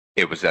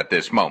It was at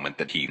this moment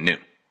that he knew.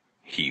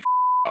 He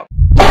f***ed up.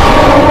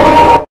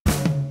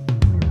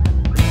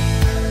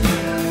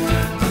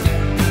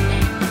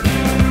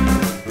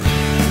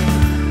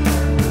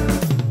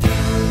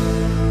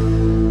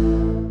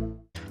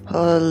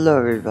 Hello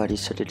everybody,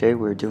 so today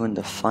we're doing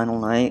the final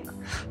night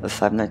of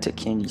Five Nights at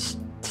Candy's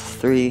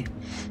 3,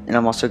 and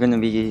I'm also going to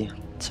be,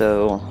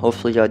 so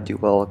hopefully y'all do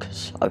well,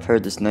 because I've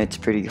heard this night's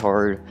pretty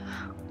hard,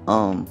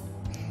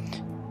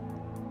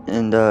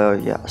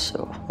 yeah,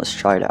 so let's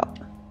try it out.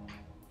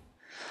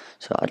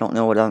 So I don't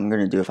know what I'm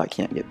going to do if I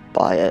can't get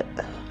by it,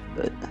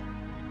 but,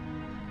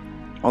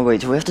 oh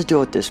wait, do we have to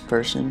deal with this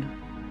person?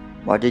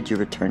 Why did you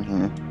return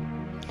here?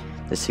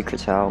 The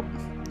secret's out.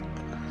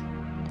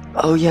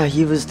 Oh yeah,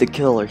 he was the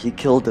killer, he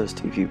killed those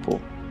two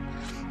people.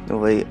 The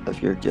weight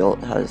of your guilt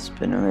has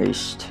been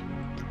erased.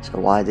 So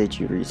why did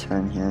you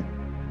return here?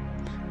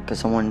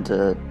 Because I wanted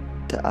to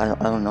I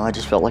don't know, I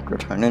just felt like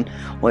returning.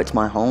 Well, it's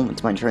my home,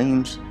 it's my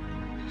dreams.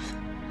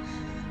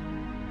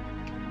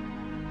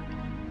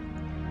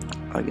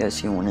 I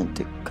guess you wanted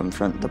to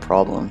confront the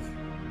problem.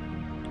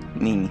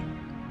 Me.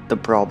 The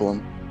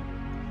problem.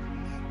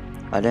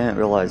 I didn't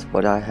realize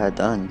what I had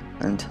done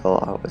until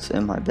I was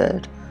in my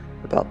bed,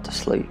 about to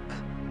sleep.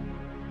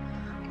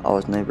 I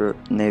was never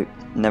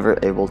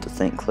able to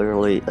think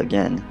clearly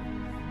again.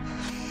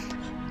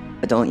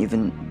 I don't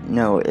even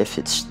know if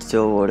it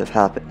still would have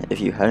happened if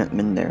you hadn't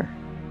been there.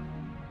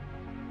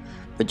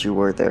 But you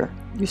were there.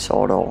 You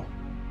saw it all.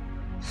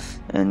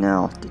 And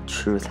now the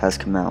truth has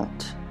come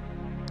out.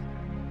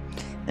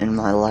 And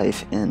my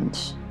life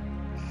ends.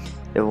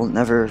 It will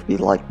never be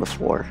like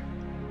before.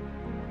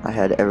 I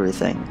had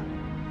everything.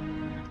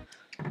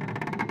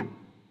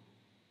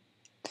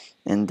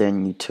 And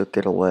then you took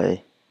it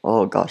away.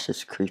 Oh gosh,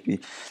 it's creepy.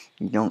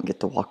 You don't get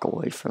to walk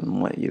away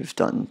from what you've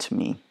done to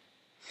me.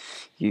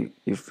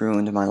 You've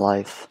ruined my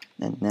life,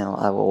 and now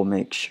I will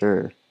make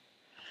sure.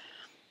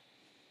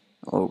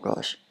 Oh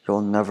gosh,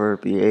 you'll never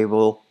be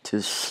able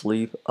to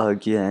sleep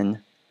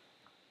again.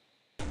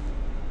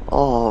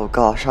 Oh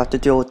gosh, I have to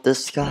deal with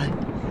this guy.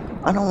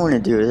 I don't want to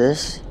do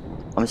this.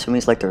 I'm assuming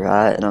he's like the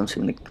rat, and I'm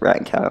assuming the rat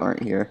and cat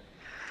aren't here.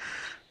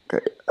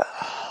 Great.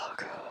 Oh,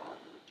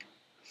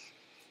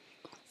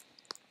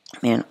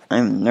 man,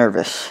 I'm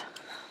nervous.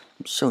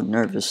 I'm so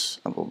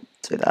nervous. I will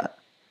say that.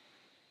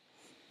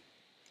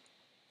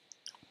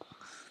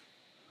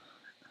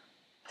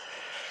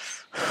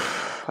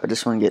 I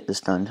just want to get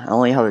this done. I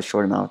only have a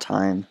short amount of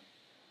time.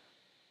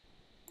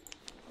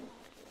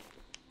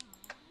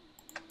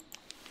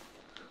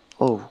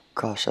 Oh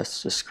gosh,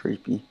 that's just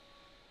creepy.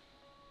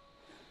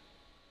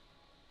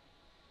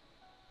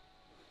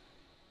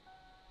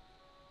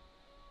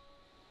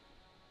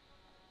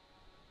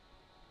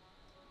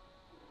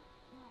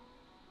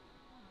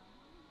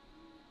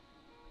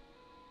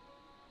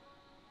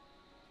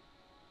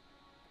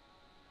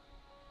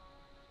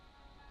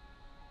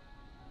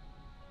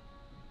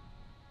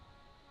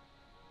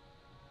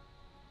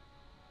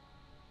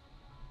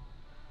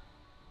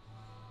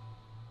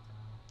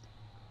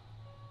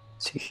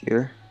 Is he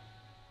here?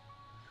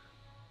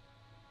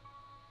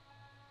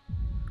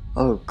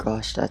 Oh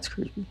gosh, that's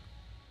creepy.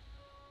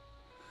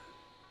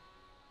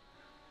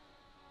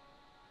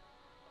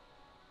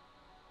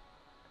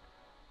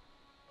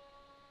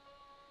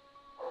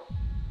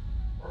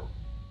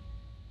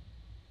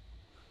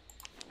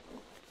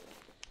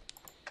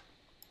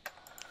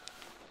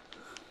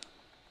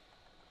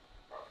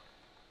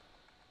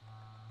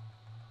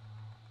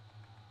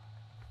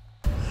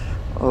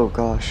 Oh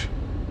gosh.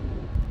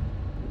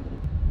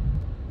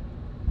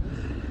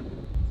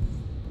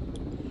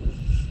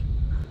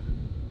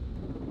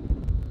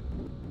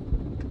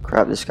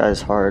 Crap, this guy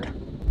is hard.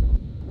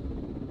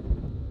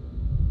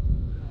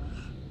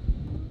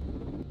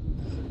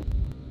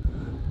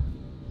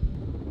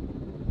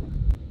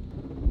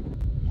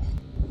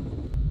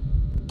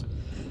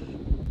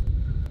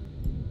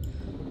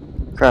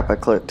 Crap, I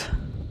clicked.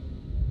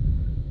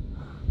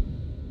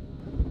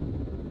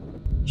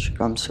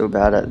 Shoot, I'm so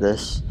bad at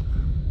this.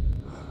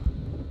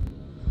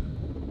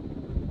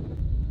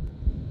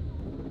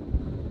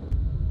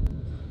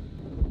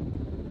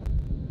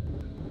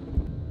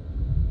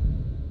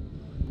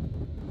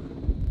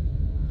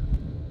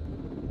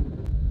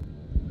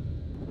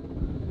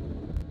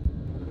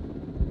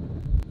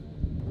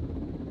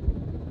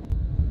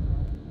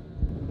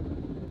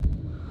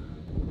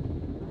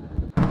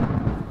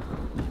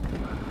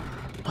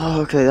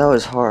 Oh, okay, that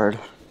was hard.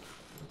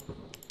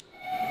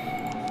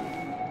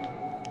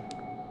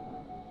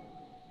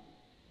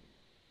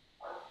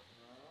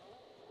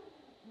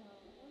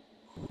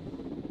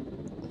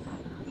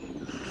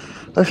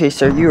 Okay,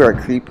 sir, you are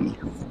creepy.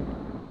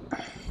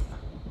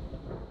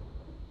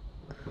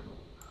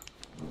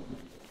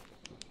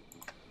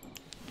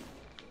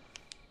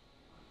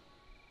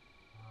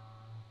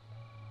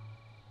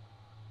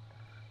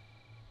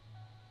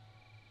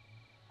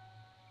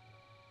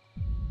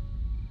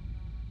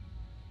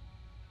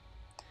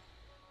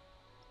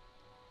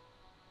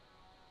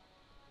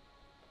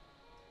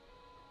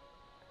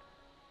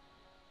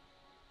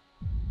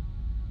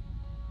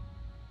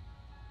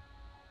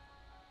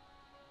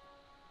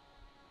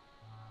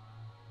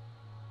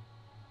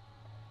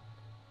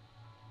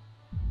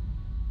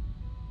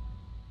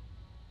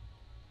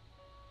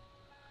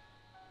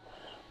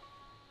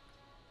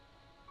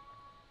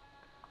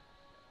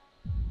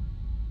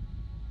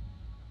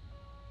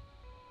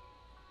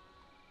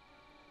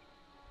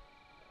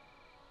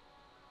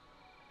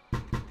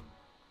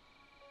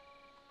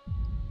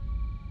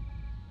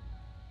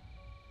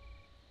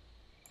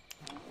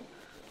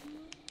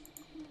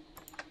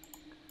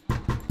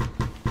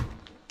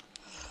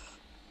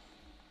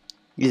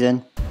 He's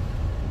in.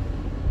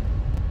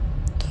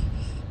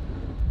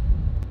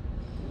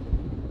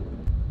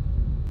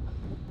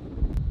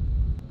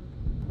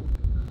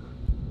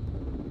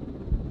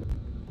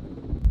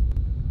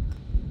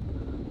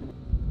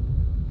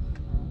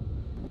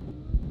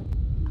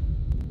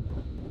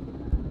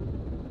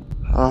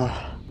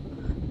 Ah.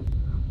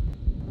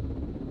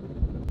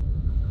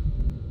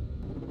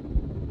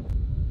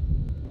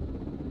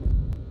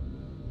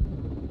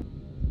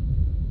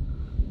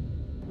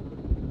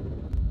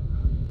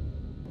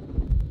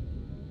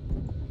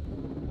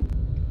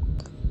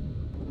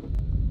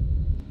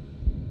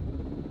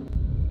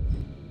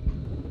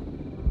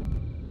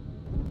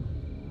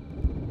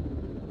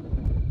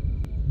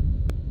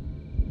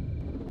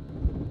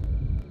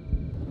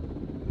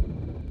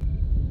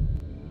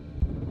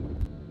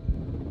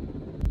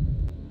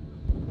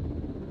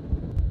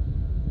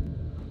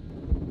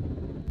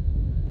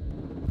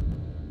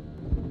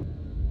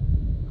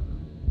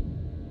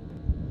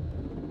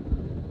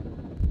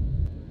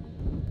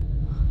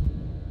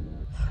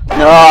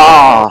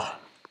 No!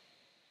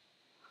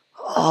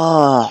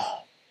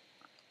 Ah.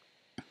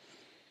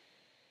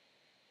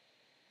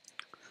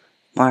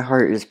 My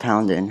heart is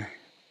pounding.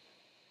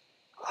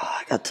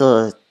 I got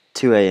to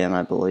 2 a.m.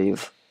 I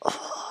believe.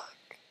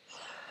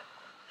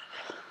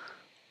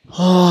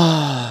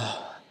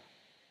 Oh,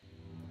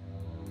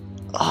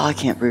 I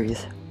can't breathe.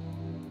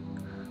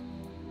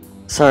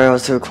 Sorry, I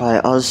was so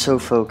quiet. I was so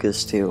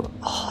focused too.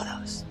 Oh, that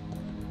was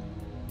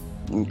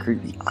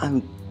creepy.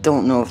 I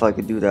don't know if I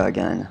could do that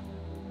again.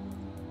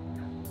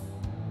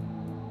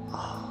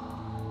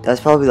 That's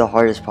probably the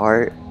hardest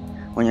part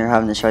when you're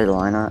having to try to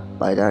line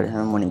at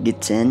him when he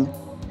gets in,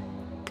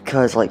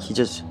 because like he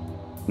just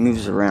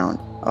moves around.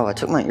 Oh, I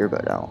took my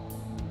earbud out.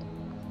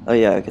 Oh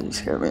yeah, because he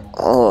scared me.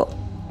 Oh,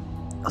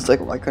 I was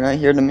like, why couldn't I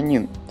hear the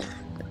menu?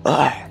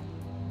 Ugh.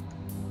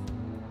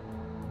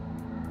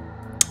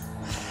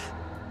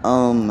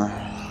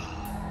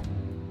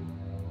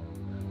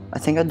 I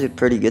think I did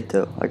pretty good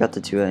though. I got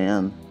to 2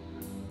 a.m.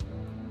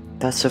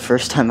 That's the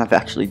first time I've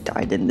actually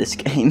died in this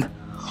game.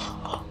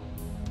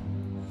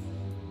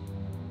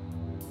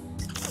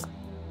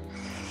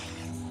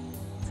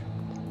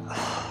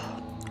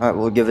 Alright,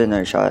 we'll give it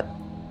another shot.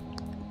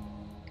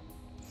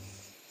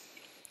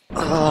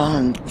 Oh,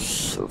 I'm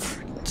so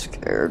freaking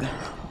scared.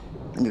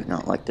 I do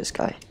not like this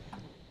guy.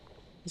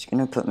 He's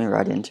gonna put me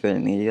right into it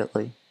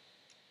immediately.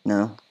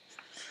 No.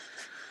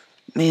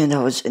 Man,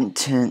 that was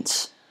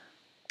intense.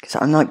 Because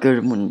I'm not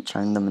good when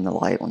shining them in the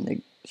light when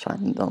they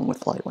shine them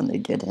with light when they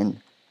get in.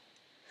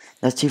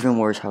 That's even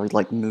worse how he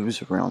like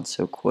moves around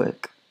so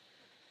quick.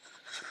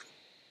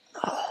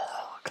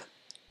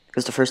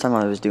 Because the first time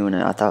I was doing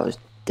it, I thought I was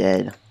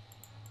dead.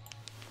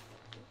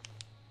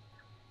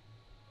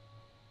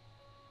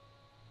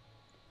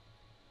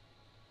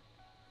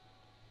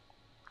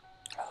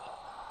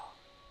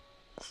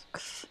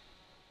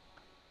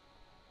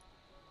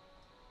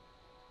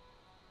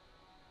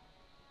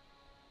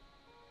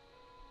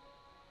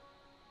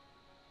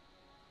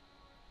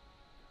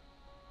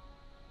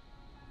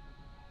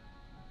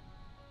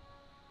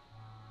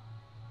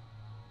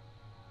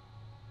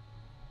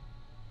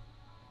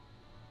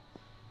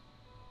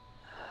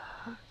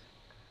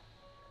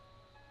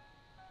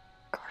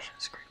 Gosh,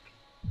 that's creepy.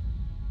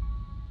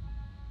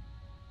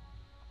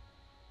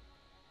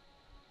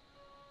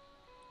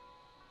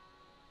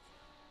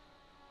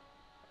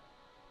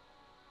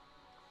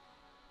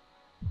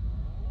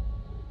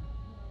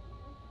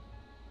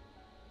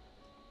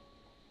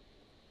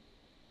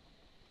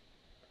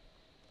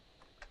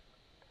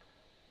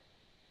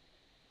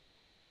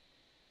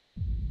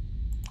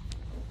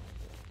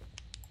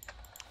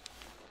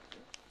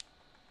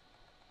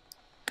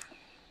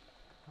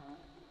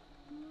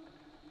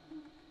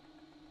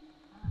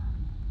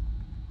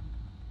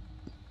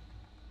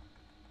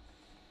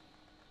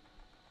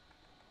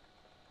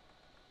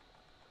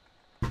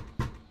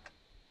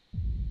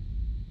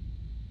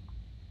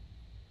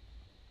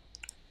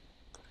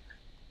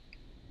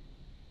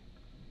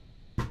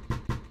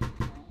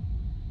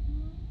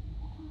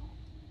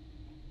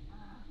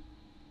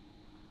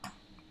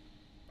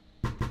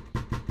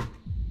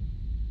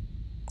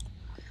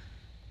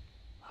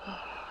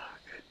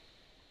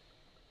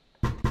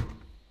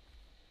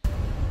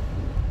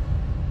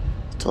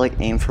 To like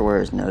aim for where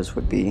his nose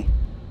would be.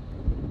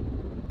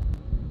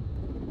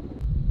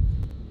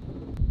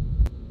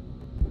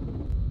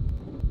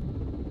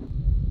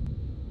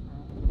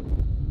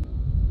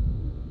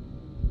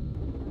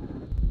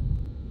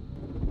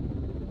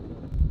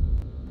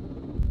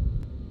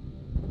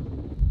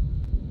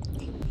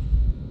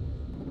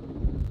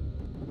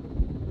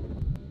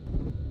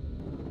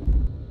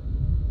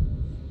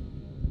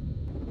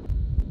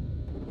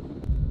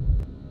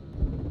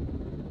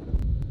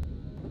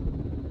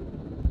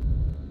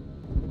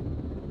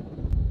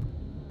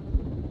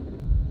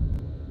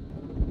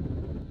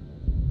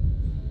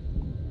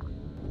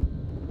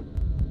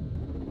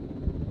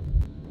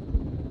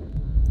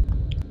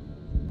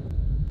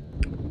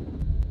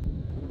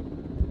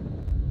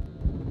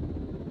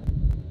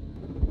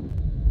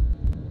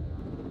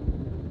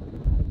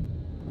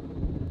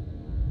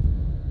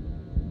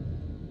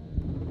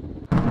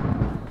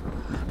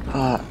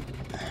 Ah.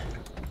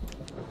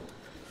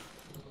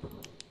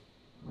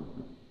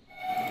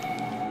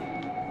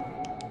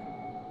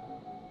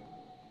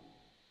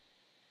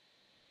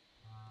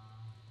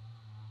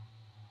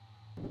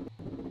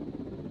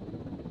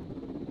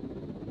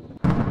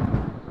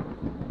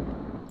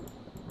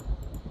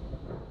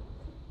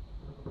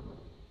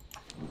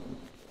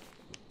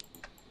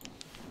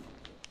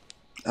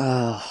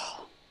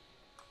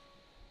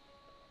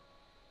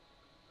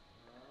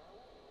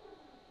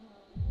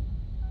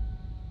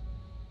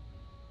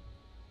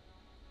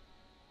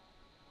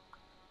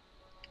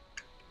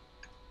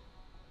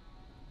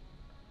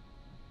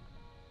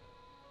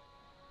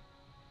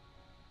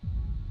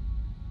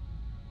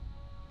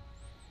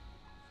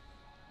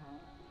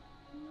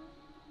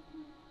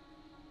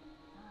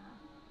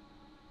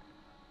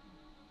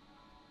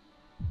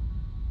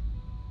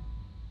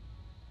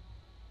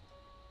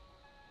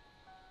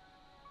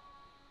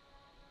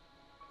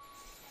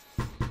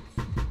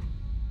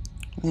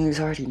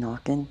 He's already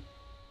knocking.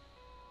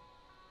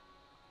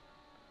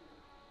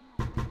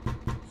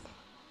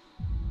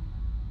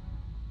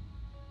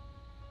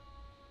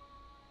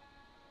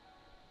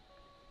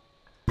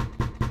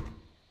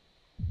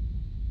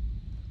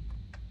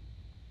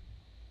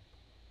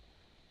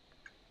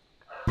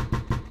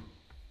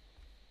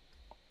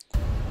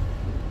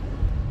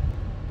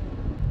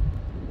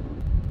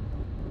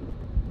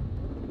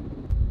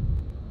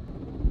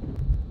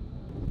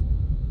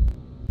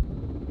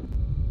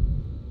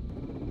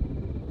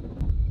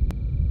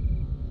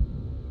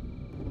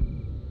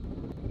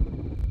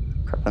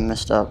 Crap, I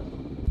messed up.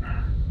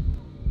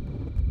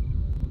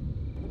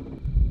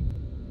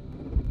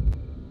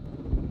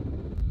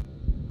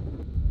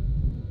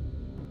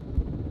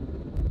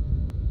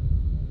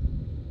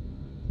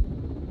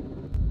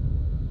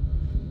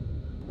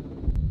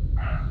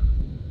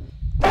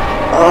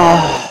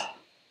 Oh,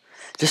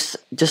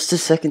 just the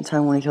second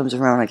time when he comes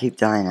around, I keep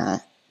dying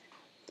at.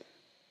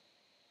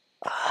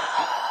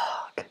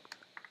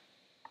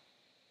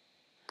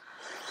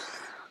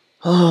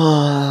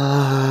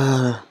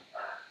 Oh,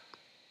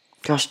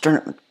 gosh darn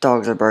it,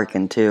 dogs are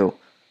barking too.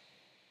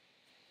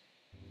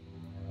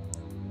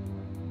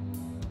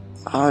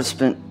 I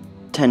spent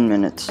 10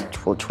 minutes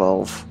till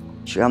 12.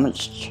 How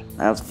much?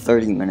 I have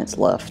 30 minutes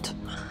left.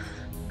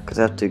 Because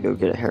I have to go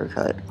get a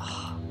haircut.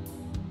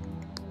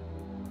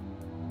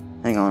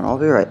 Hang on, I'll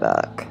be right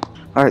back.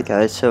 Alright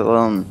guys,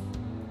 so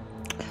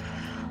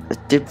I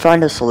did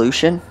find a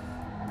solution.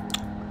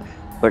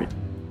 But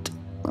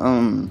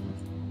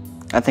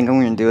I think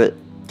I'm gonna do it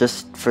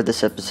just for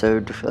this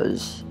episode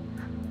because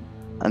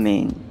I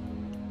mean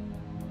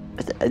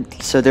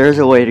so there's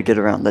a way to get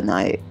around the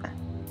night.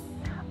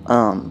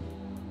 I'm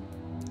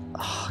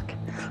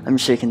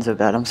shaking so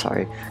bad, I'm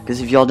sorry.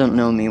 Because if y'all don't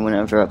know me,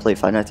 whenever I play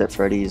Five Nights at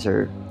Freddy's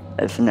or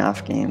a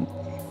FNAF game,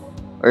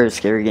 or a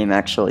scary game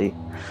actually,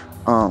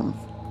 or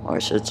I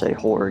should say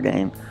horror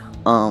game,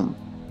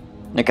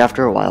 like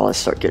after a while I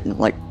start getting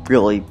like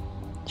really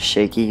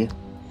shaky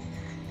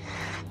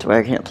to where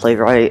I can't play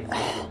right.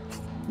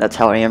 That's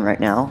how I am right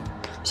now.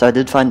 So I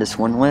did find this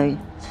one way,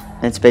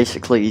 and it's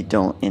basically you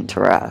don't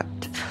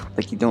interact.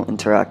 Like you don't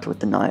interact with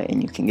the night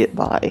and you can get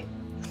by.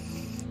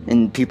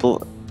 And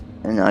people,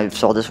 and I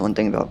saw this one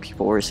thing about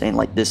people were saying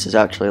like this is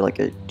actually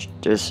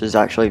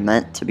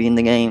meant to be in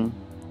the game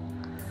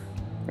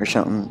or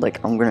something.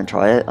 Like I'm gonna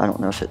try it. I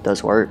don't know if it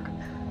does work,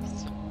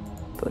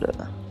 but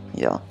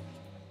yeah.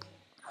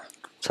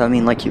 So I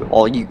mean, like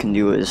all you can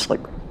do is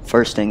like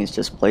first thing is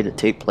just play the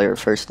tape player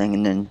first thing,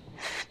 and then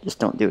just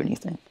don't do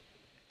anything.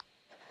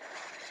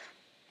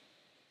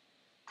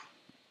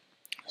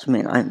 So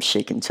man, I'm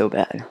shaking so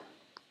bad.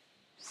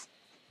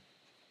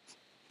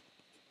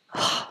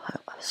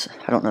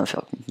 I don't know if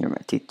y'all can hear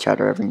my teeth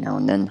chatter every now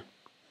and then.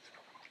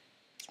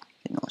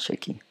 Getting all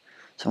shaky.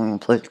 So I'm gonna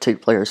play the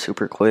tape player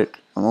super quick.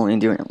 I'm only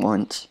doing it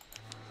once.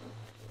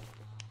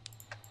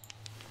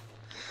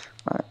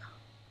 Alright.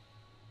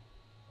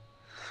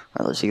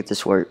 Alright, let's see if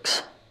this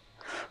works.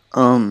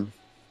 I'm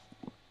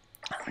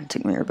gonna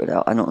take my earbud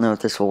out. I don't know if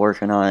this will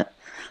work or not,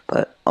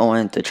 but I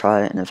wanted to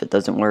try it, and if it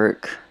doesn't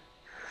work,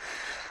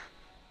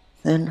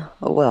 then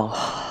oh well.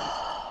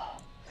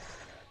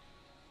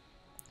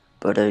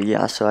 But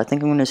yeah, so I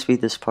think I'm gonna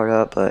speed this part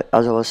up. But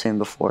as I was saying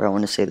before, I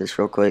want to say this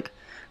real quick,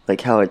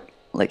 like how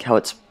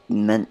it's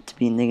meant to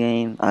be in the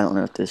game. I don't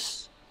know if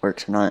this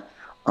works or not.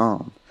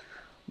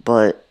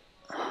 But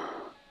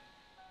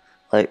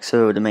like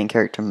so, the main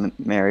character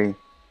Mary,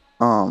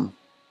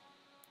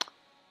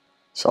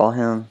 saw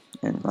him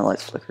and my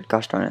lights flickered.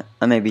 Gosh darn it,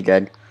 I may be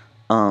dead.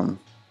 Go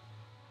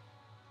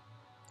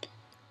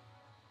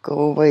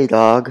away,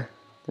 dog.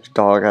 This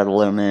dog had to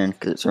let him in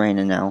because it's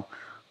raining now.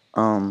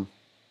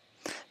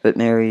 But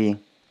Mary,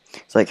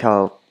 it's like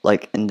how,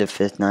 like in the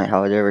fifth night,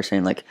 how they were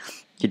saying, like,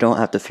 you don't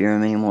have to fear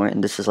him anymore.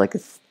 And this is like,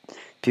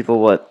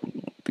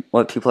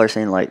 what people are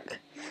saying, like,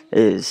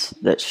 is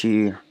that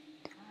she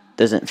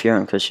doesn't fear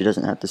him because she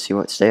doesn't have to see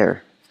what's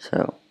there.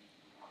 So,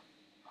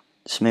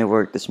 this may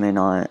work, this may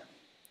not.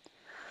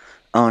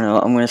 I don't know,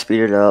 I'm going to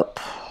speed it up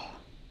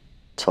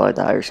till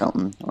before I die or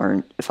something,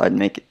 or if I'd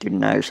make it through the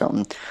night or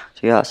something.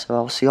 So yeah, so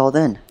I'll see y'all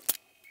then.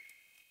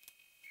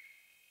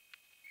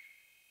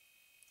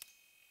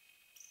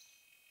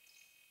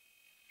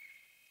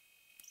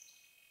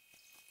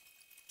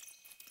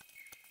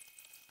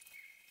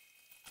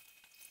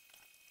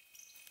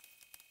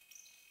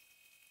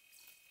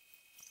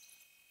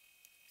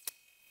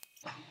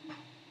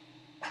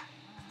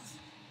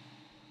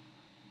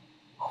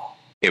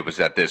 It was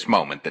at this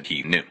moment that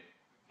he knew.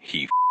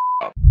 He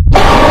up.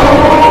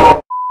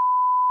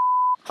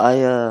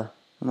 I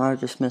might have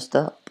just messed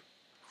up.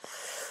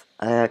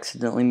 I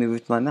accidentally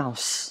moved my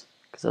mouse,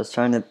 because I was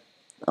trying to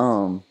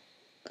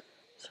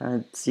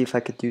see if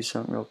I could do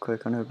something real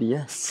quick on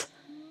OBS.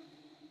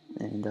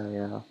 And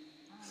I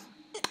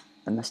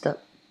messed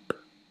up.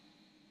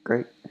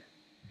 Great.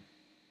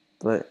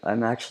 But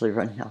I'm actually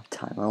running out of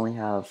time. I only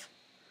have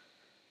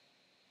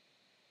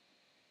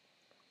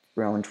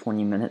around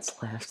 20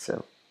 minutes left,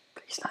 so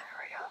please not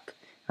hurry up.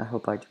 I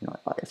hope I do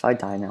not die. If I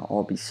die now,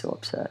 I'll be so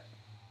upset.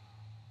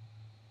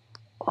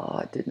 Oh,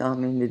 I did not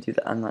mean to do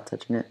that. I'm not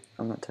touching it.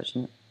 I'm not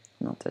touching it.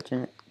 I'm not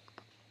touching it.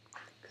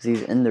 Because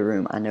he's in the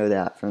room. I know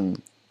that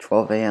from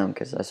 12 a.m.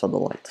 because I saw the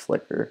lights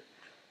flicker.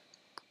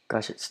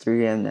 Gosh, it's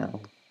 3 a.m. now.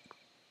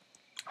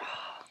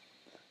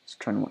 Just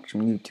trying to watch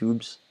some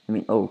YouTubes.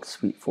 Oh,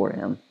 sweet, 4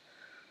 a.m.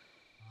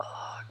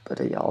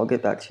 But yeah, I'll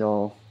get back to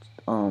y'all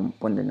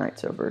when the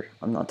night's over.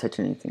 I'm not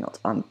touching anything else.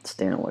 I'm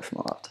staying away from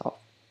my laptop.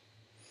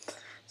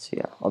 So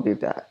yeah, I'll be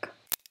back.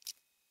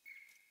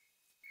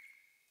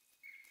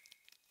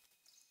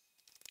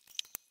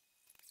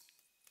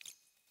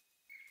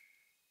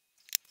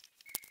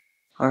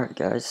 Alright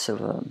guys,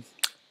 so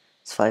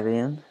it's 5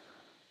 a.m.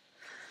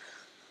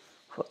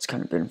 Well, it's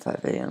kind of been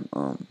 5 a.m.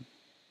 I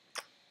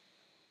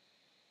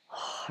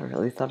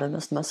really thought I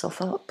messed myself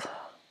up.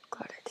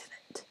 Glad I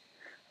didn't.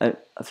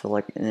 I feel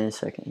like in a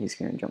second he's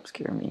gonna jump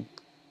scare me.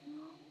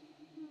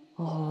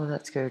 Oh,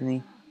 that scared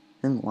me.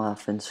 Him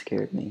laughing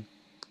scared me.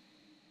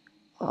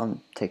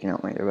 I'm taking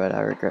out my earbud.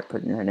 I regret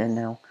putting that in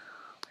now.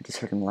 I just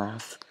heard him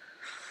laugh.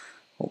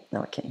 Well,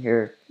 now I can't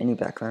hear any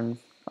background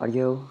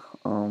audio.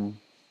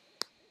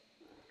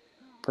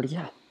 But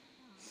yeah.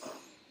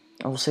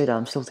 I will say that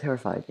I'm still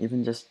terrified.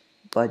 Even just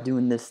by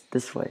doing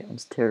this way, I'm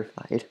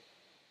terrified.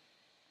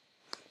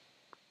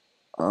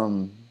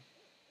 Oh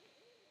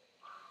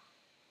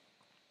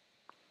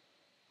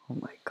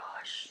my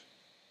gosh.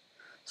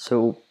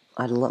 So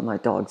I had to let my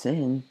dogs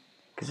in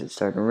because it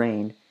started to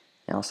rain,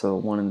 and also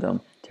one of them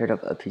teared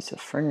up a piece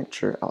of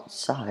furniture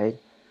outside.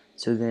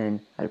 So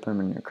then I had to put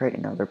them in a crate,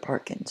 and now they're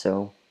parking.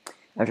 So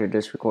after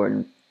this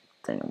recording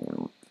thing, I'm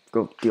gonna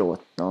go deal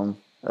with them.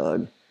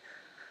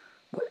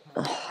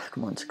 But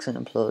come on, 6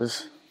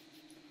 plus.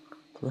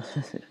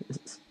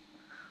 Please.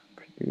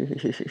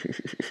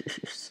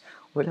 Please.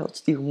 What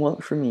else do you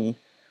want from me?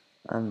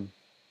 You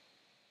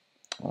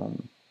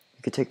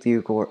could take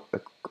the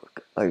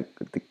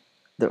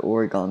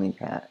origami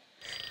cat.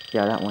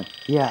 Yeah, that one.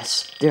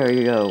 Yes, there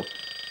you go.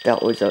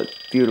 That was a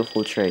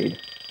beautiful trade.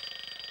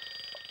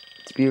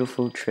 It's a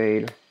beautiful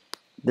trade.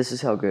 This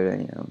is how good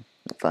I am.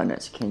 Five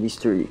Nights at Candy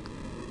Street.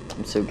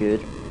 I'm so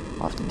good.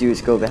 All I have to do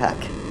is go back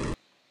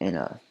and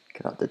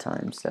cut out the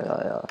times that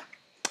I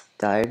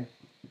died.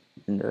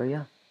 And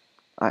yeah.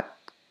 Alright.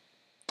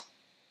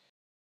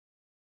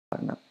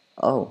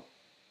 Oh.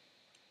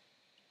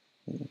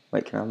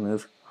 Wait, can I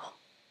move?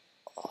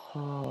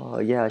 Oh,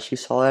 yeah, she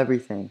saw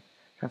everything.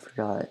 I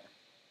forgot.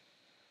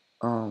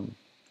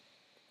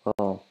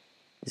 Well,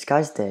 this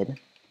guy's dead.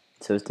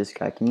 So is this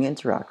guy. Can you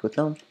interact with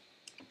him?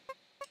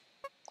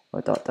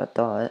 Oh, dot, dot,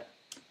 dot.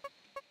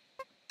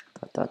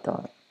 Dot, dot,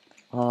 dot.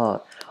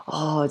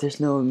 Oh, there's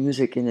no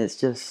music and it's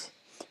just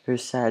her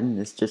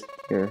sadness. Just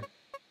hear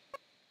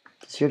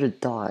the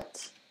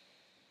dots.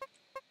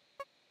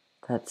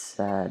 That's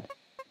sad.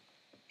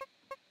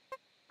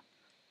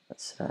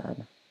 That's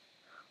sad.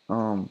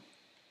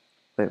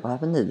 Wait, what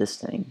happened to this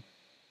thing?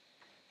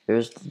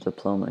 Here's the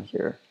diploma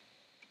here.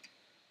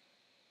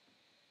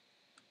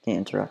 Can't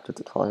interact with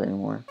the closet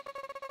anymore.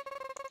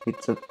 You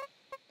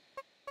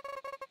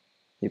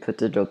put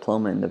the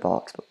diploma in the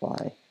box, but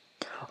why?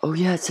 Oh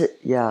yeah, it's it.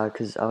 Yeah,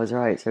 because I was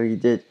right. So you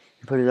did.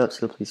 You put it up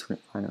so the police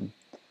wouldn't find him.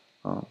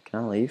 Can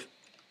I leave?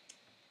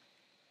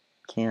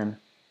 Can.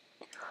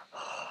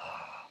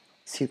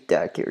 See if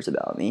Dad cares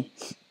about me.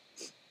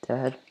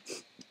 Dad?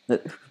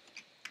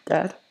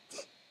 Dad?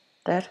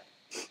 Dad?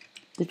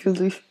 Did you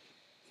leave?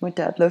 My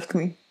dad left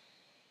me.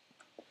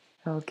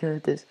 How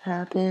could this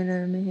happen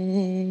to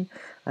me?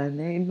 I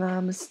made my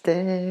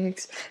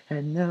mistakes,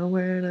 had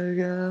nowhere to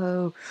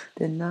go.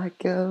 The night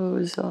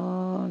goes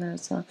on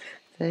as I'm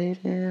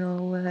fading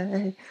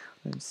away.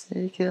 I'm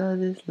sick of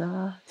this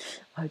life,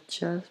 I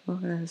just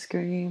wanna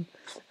scream.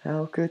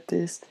 How could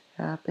this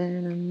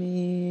happen to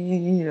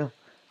me?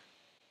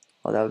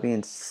 Oh, that would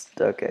be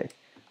okay.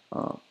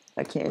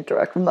 I can't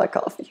interact with my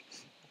coffee.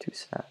 Too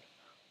sad.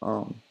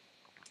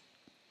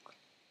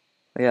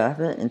 Yeah, I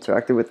haven't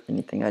interacted with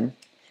anything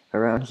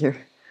around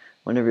here.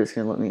 Whenever it's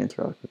gonna let me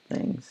interact with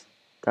things.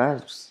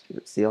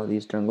 See all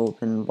these jungle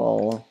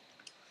pinball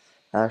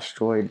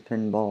Asteroid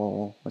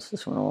Pinball. What's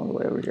this one all the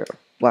way over here?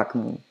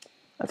 Whack-a-mole.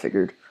 I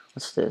figured.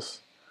 What's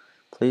this?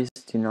 Please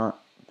do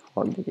not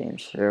hog the game.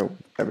 Share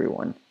with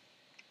everyone.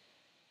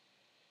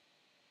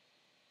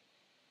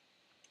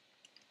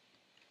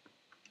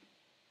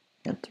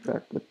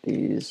 Interact with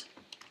these.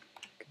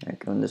 Can I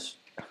go in this?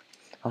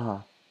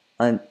 I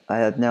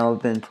have now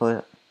been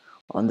put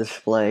on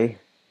display.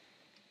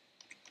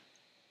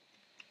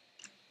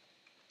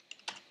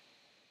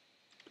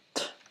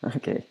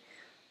 Okay,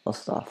 I'll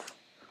stop.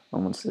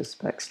 What's this?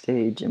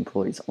 Backstage,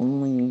 employees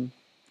only.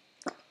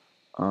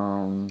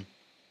 Can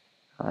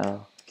I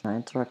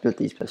interact with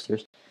these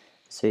posters?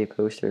 Say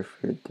poster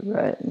for the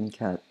Rat and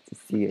Cat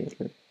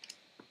Theater.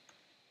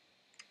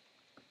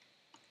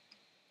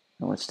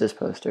 And what's this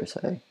poster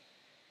say?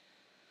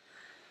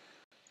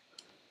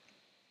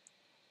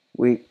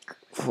 Week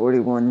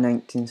 41,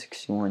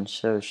 1961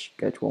 show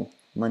schedule.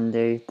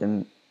 Monday,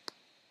 the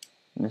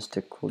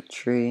mystical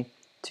tree.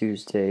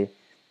 Tuesday,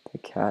 the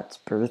cat's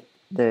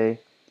birthday.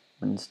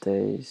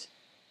 Wednesday,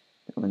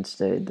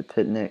 the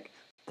picnic.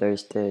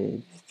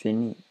 Thursday,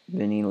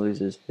 Vinny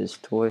loses his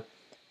toy.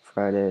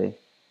 Friday,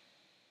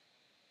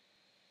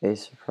 a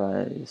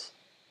surprise.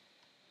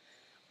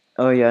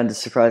 Oh yeah, and the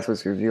surprise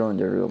was revealing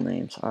their real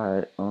names.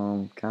 Alright,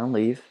 can I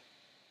leave?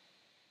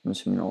 I'm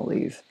assuming I'll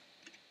leave.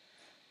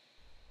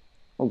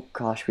 Oh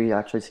gosh, we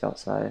actually see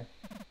outside.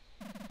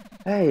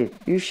 Hey,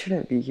 you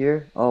shouldn't be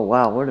here. Oh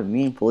wow, what a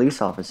mean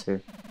police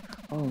officer.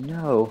 Oh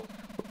no,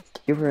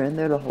 you were in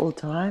there the whole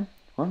time?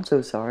 I'm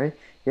so sorry.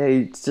 Yeah,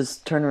 you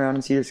just turn around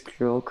and see this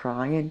girl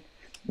crying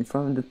in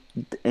front of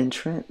the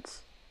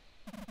entrance.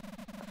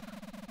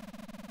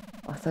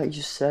 I thought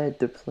you said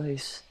the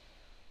place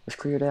was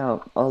cleared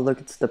out. Oh look,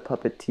 it's the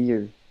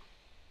puppeteer.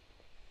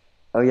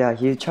 Oh yeah,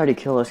 he tried to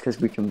kill us because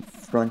we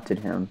confronted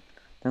him.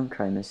 Don't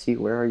cry, Missy.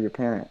 Where are your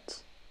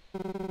parents?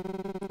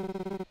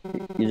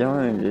 You don't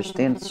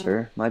understand,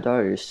 sir. My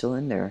daughter is still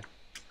in there.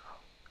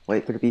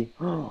 Wait, could it be?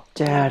 Oh,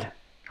 Dad!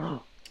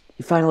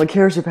 He finally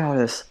cares about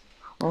us!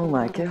 Oh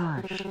my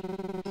gosh!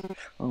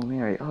 Oh,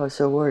 Mary, oh, I was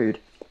so worried.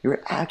 You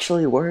were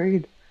actually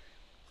worried?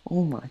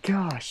 Oh my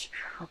gosh!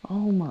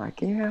 Oh my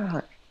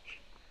gosh!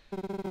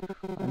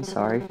 I'm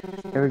sorry.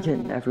 They were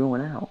getting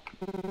everyone out.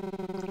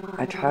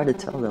 I tried to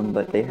tell them,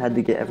 but they had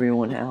to get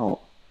everyone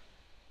out.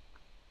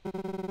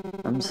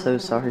 I'm so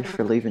sorry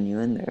for leaving you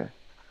in there.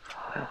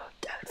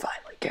 Dad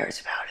finally cares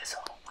about us.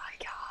 Oh my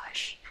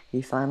gosh.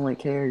 He finally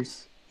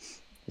cares.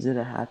 Is it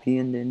a happy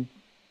ending?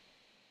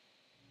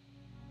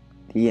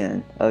 The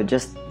end. Oh,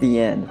 just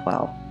the end.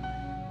 Wow.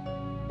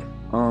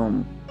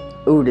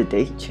 Oh, the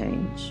date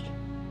changed.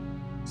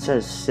 It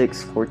says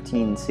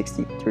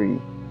 6/14/63.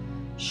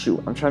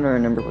 Shoot, I'm trying to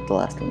remember what the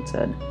last one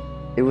said.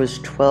 It was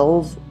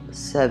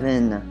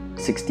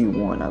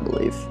 12/7/61, I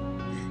believe.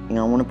 Hang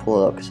on, I want to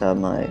pull it up because I have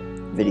my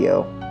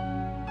video.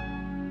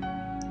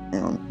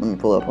 Hang on, let me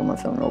pull it up on my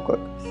phone real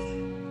quick.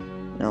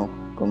 No,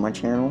 go to my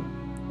channel.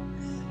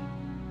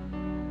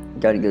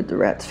 Gotta go to the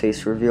rat's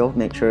face reveal.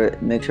 Make sure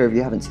if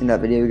you haven't seen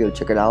that video, go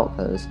check it out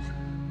because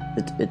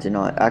it did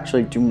not.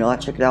 Actually, do not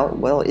check it out.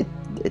 Well, it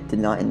did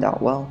not end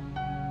out well.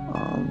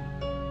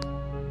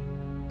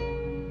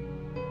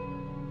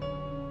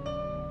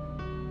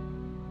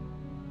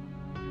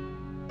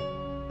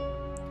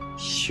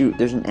 Shoot,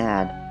 there's an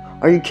ad.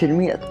 Are you kidding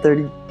me? At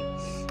 30, I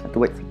have to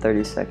wait for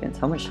 30 seconds.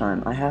 How much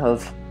time? I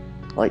have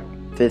like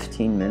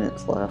 15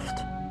 minutes left.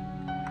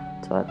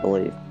 So I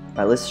believe.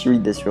 Alright, let's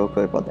read this real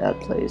quick while the ad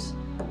plays.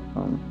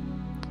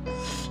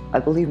 I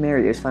believe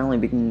Mary is finally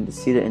beginning to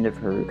see the end of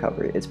her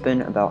recovery. It's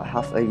been about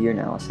half a year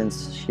now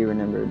since she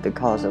remembered the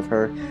cause of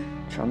her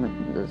trauma.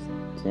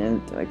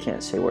 I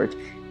can't say words.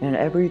 And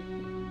every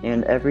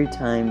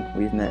time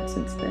we've met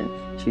since then,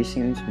 she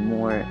seems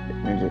more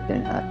energetic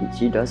and happy.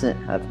 She doesn't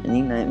have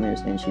any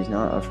nightmares, and she's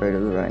not afraid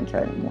of the rat and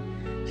cat anymore.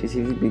 She's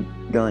even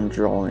begun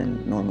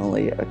drawing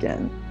normally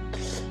again.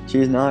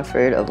 She's not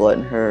afraid of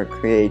letting her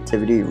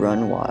creativity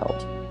run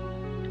wild.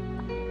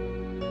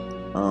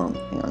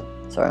 Hang on.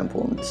 Sorry, I'm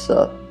pulling this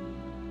up.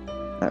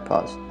 Alright,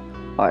 pause.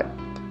 Alright.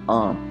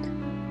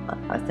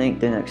 I think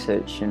the next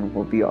session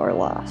will be our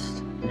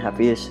last. I'm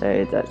happy to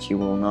say that she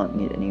will not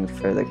need any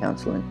further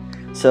counseling.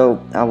 So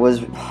I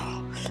was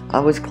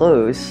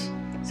close.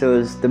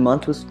 So the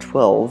month was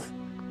 12,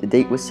 the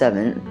date was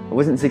 7. It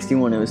wasn't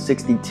 61, it was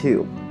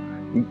 62. Are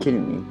you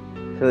kidding me?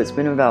 So it's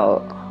been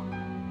about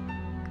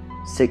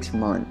 6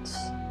 months.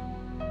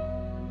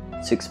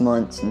 6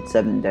 months and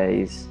 7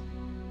 days.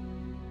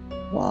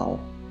 Wow.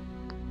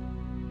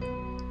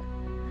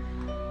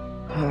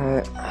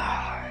 Alright.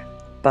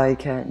 Bye,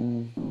 cat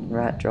and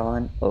rat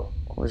drawing. Oh,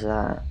 what was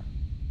that?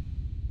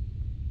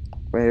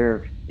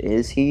 Where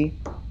is he?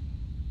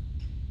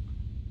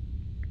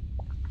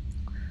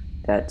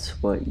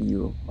 That's what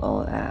you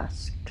all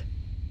asked.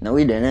 No,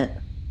 we didn't.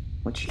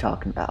 What you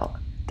talking about?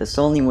 That's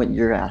only what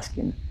you're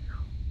asking.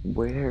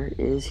 Where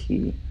is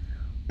he?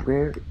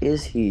 Where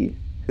is he?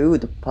 Who?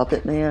 The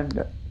puppet man?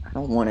 I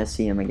don't want to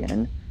see him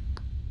again.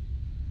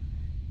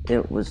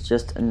 It was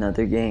just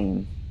another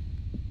game.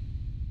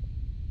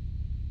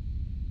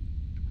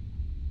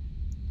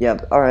 Yeah,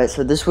 alright,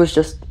 so this was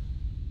just...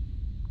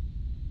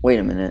 Wait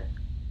a minute.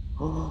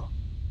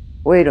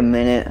 Wait a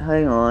minute,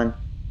 hang on.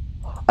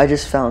 I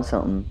just found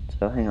something,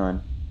 so hang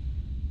on.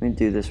 Let me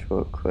do this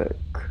real quick.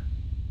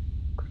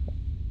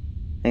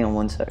 Hang on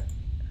one sec.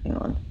 Hang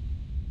on.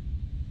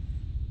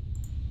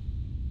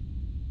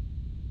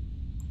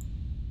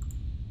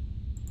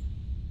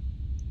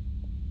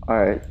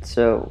 Alright,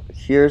 so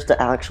here's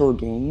the actual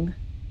game.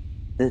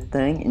 The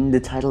thing, and the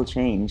title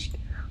changed.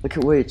 Look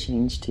at what it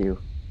changed to.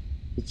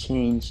 It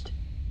changed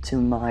to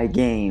My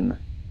Game.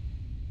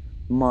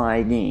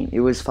 My Game. It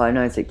was Five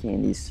Nights at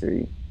Candy's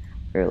 3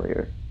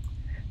 earlier.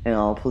 And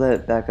I'll pull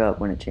that back up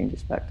when it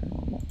changes back to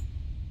normal.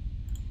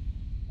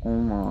 Oh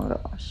my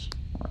gosh.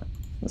 Alright,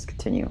 let's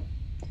continue.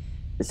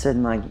 It said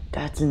My Game.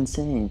 That's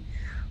insane.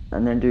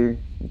 Another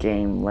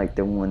game like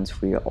the ones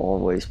we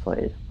always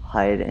played.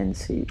 Hide and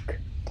seek.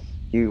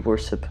 You were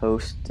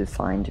supposed to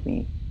find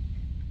me,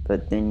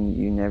 but then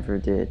you never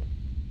did.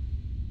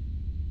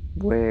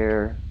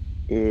 Where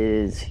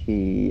is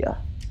he?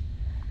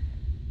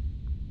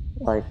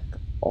 Like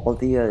all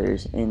the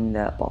others in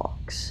that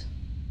box.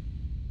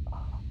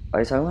 Are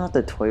you talking about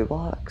the toy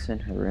box in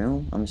her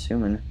room? I'm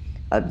assuming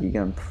I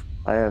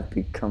have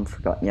become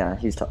forgotten. Yeah,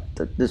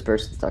 this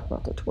person's talking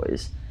about the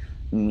toys.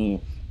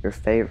 Me, your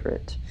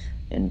favorite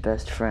and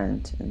best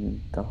friend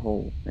in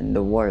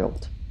the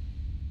world.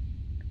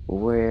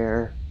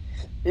 Where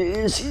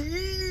is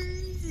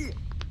he?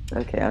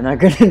 Okay, I'm not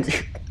gonna do.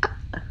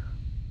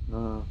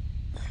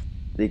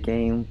 The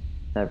game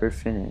never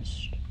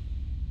finished.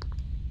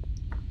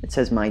 It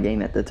says My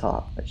Game at the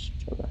top. I should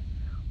show that.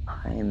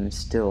 I am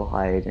still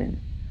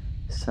hiding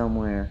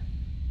somewhere,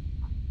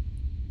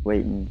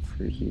 waiting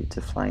for you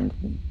to find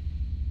me.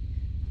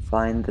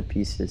 Find the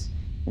pieces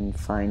and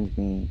find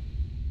me.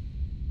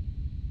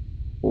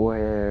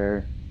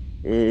 Where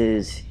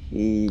is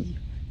he?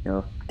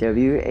 No,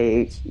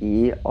 WHEREISHE.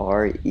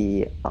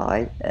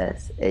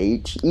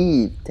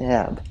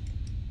 Tab.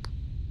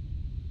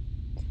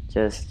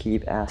 Just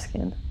keep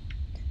asking.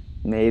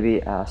 Maybe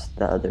ask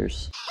the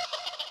others.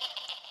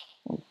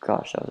 Oh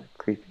gosh, that was a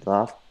creepy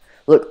laugh.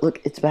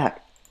 Look, it's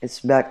back. It's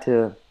back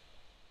to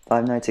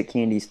Five Nights at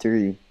Candy's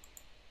 3.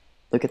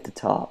 Look at the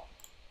top.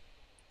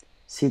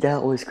 See,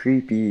 that was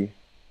creepy.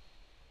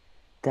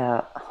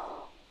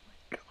 Oh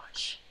my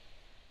gosh.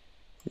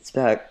 It's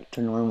back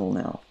to normal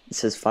now. It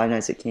says Five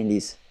Nights at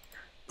Candy's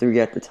 3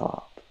 at the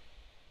top.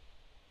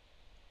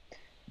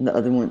 And the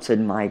other one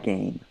said My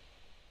Game.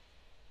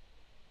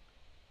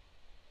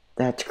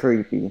 That's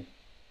creepy.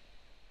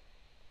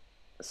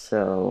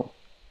 So,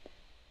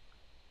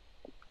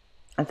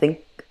 I think,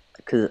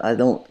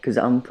 because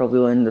I'm probably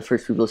one of the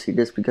first people to see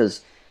this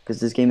because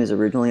this game is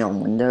originally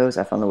on Windows.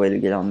 I found a way to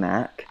get on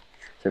Mac.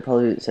 So it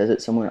probably says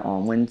it somewhere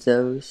on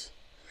Windows.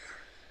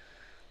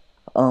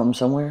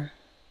 Somewhere.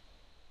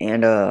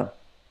 And,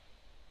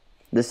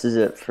 this is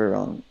it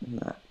for,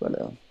 Mac,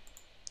 but,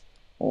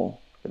 we'll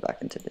get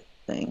back into the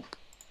thing.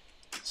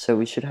 So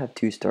we should have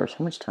 2 stars.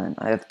 How much time?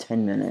 I have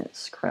 10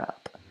 minutes.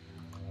 Crap.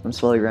 I'm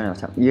slowly running out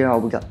of time. Yeah,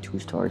 we got 2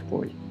 stars,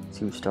 boys.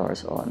 2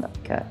 stars on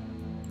that cat.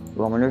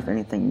 Well, I wonder if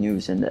anything new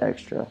is in the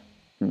extra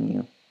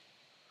menu.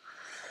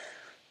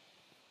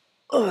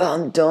 Oh,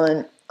 I'm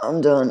done.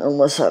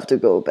 Unless I have to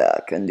go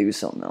back and do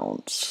something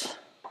else.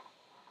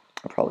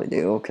 I probably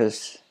do,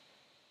 because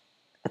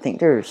I think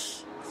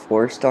there's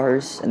 4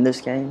 stars in this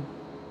game.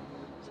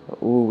 So,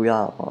 ooh, we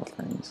got a lot of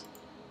things.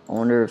 I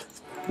wonder if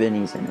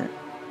Vinny's in it.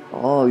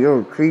 Oh,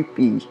 you're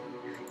creepy.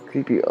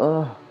 Creepy.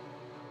 Oh.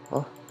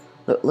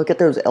 Look at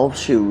those elf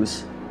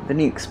shoes.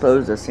 Vinny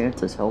exposed as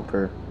Santa's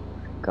helper.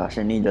 Gosh,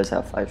 and he does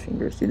have 5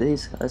 fingers. Do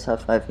these guys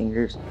have 5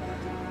 fingers?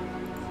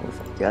 4,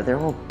 5. Yeah, they're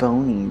all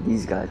bony,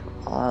 these guys.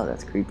 Oh,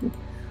 that's creepy.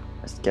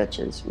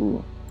 Sketches.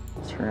 Ooh.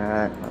 That's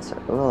right. That's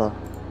right. Oh.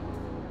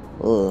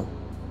 Oh.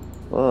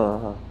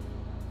 Oh.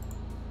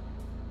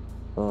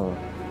 Oh.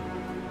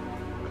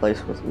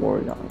 Place with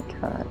Oregon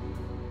cat.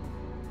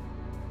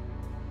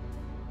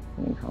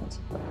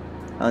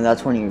 And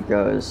that's when he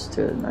goes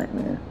to a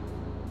nightmare.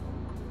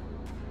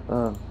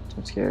 Oh,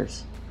 jump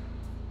scares.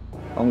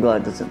 I'm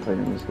glad it doesn't play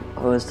the music.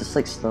 Oh, is this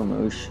like slow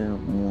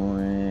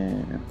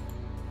motion?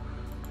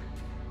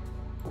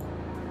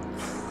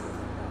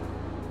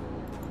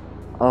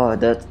 Oh,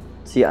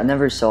 see, I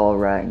never saw a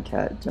rat and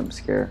cat jump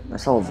scare. I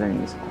saw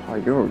Vinny's. Oh,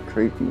 you're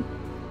creepy.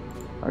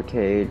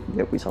 Arcade.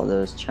 Yep, we saw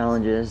those.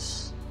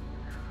 Challenges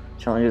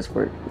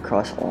were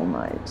across all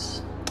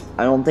nights.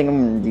 I don't think I'm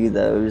gonna do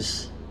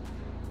those.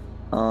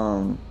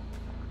 I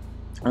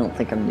don't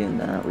think I'm doing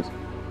that.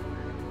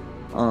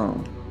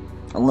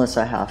 Unless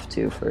I have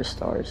to for a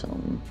star or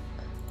something.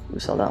 We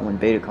saw that one.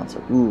 Beta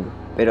console. Ooh,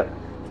 beta.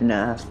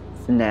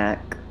 FNAC.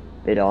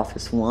 Beta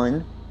Office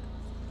 1.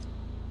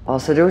 Oh,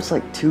 so there was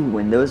like 2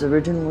 windows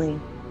originally?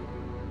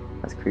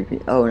 That's creepy.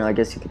 Oh, no, I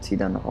guess you could see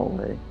down the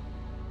hallway.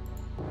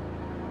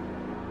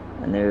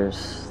 And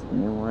there's the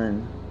new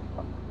one.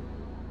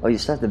 Oh, you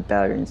still have the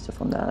battery and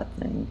stuff on that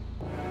thing.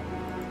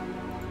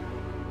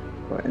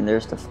 And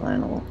there's the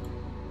final.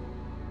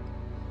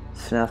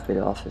 FNAF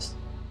Beta Office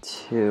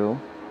 2.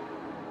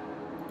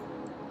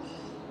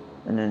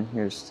 and then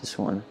here's this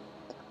one.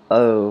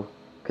 Oh,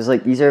 because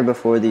like these are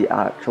before the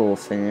actual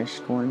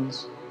finished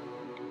ones.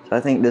 So I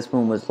think this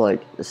one was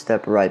like a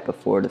step right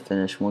before the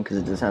finished one because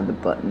it doesn't have the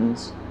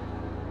buttons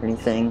or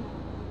anything.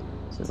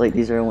 So it's like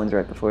these are the ones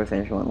right before the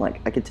finished one. Like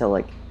I could tell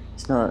like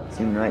it's not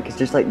seeming right because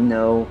there's like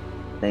no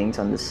things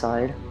on this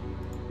side.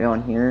 But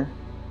on here,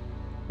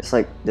 it's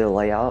like the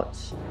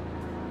layout's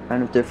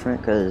kind of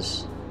different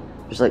because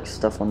there's like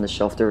stuff on the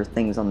shelf. There were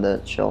things on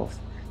the shelf.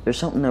 There's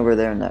something over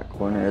there in that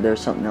corner. There's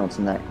something else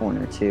in that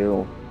corner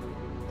too.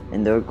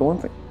 And they're going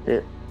for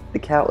it. The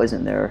cat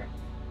wasn't there.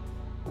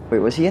 Wait,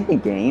 was he in the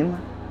game?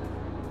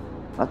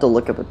 I have to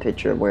look up a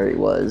picture of where he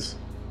was.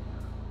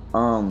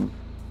 But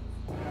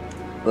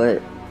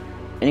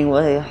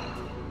anyway,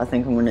 I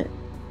think I'm gonna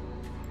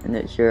end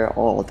it here.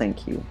 Oh,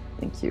 thank you.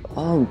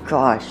 Oh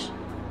gosh,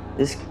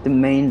 the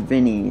main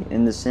Vinny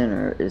in the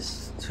center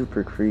is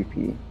super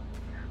creepy.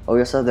 Oh, we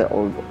also have the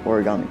old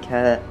origami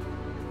cat.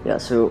 Yeah,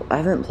 so I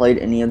haven't played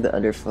any of the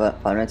other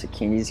Five Nights at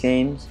Candy's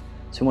games.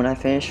 So when I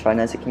finish Five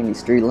Nights at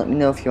Candy's 3, let me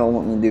know if y'all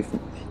want me to do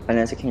Five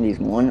Nights at Candy's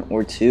 1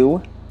 or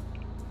 2.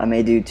 I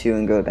may do 2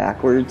 and go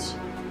backwards.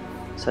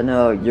 So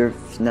no, you're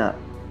not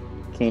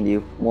Candy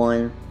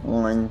 1,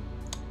 1,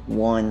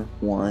 1,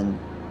 1,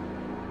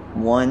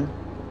 1,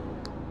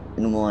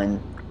 and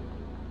 1.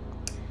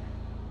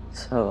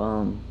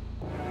 So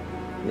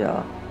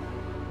yeah,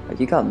 like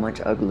you got much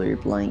uglier.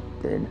 Blank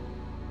did.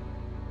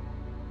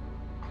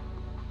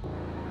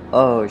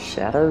 Oh,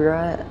 Shadow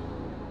Rat?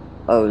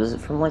 Oh, is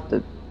it from like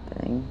the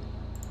thing?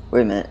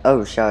 Wait a minute.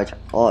 Oh, Shadow.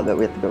 Oh, I bet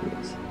we have to go with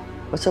this.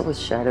 What's up with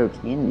Shadow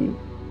Candy?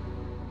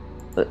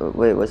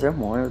 Wait, was there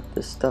more of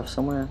this stuff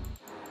somewhere?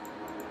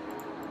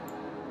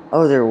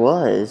 Oh, there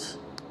was.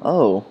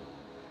 Oh.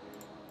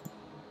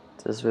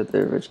 Those were the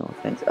original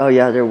things. Oh,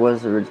 yeah, there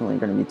was originally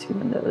going to be 2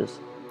 windows.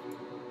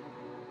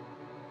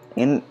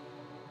 And,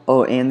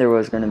 oh, and there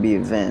was going to be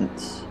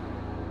vents.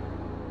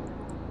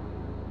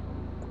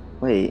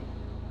 Wait.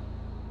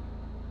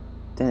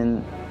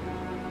 Then.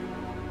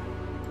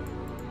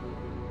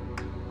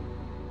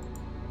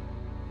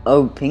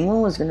 Oh,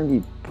 Penguin was gonna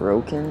be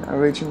broken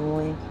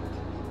originally?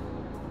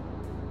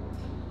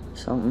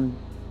 Something.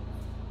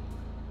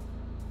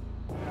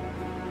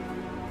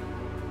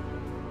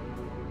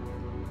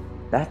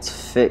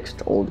 That's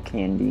fixed old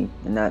Candy,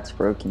 and that's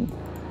broken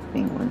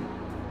Penguin.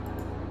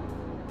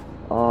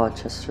 Oh,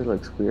 Chester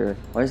looks weird.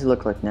 What does he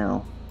look like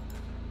now?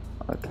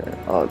 Okay.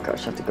 Oh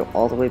gosh, I have to go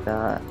all the way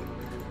back.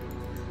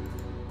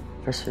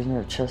 First render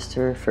of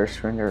Chester,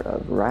 first render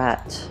of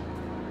Rat.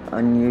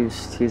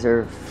 Unused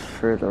teaser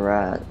for the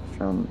rat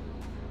from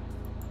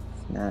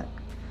Snack.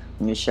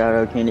 New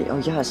Shadow Candy. Oh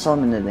yeah, I saw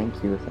him in the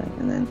thank you thing.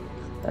 And then,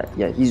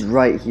 yeah, he's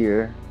right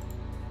here.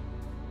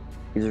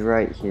 He's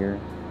right here.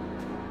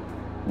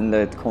 In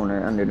the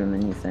corner under the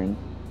menu thing.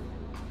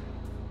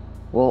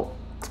 Well,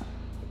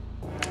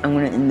 I'm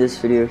gonna end this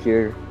video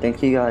here.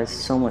 Thank you guys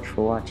so much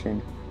for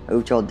watching. I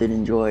hope y'all did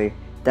enjoy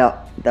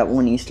that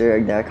one Easter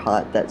egg that I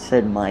caught that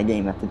said my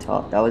game at the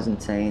top. That was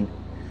insane.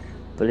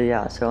 But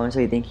yeah, so I want to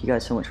say thank you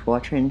guys so much for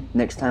watching.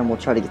 Next time we'll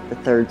try to get the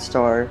 3rd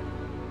star.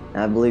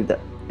 And I believe that,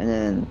 and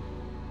then,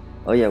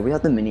 oh yeah, we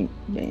have the mini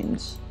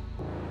games.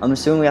 I'm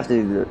assuming we have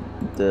to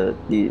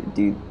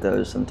do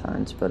those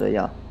sometimes. But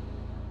yeah,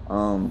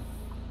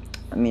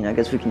 I mean, I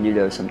guess we can do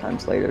those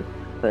sometimes later.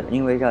 But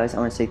anyway, guys, I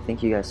want to say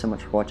thank you guys so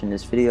much for watching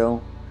this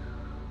video.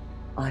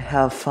 I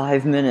have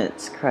 5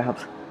 minutes. Crap.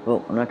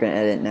 Well, I'm not gonna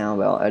edit now,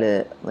 but I'll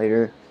edit it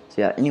later.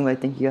 So yeah, anyway,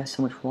 thank you guys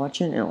so much for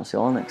watching, and I'll see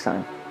you all next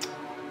time.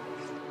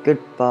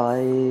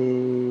 Goodbye.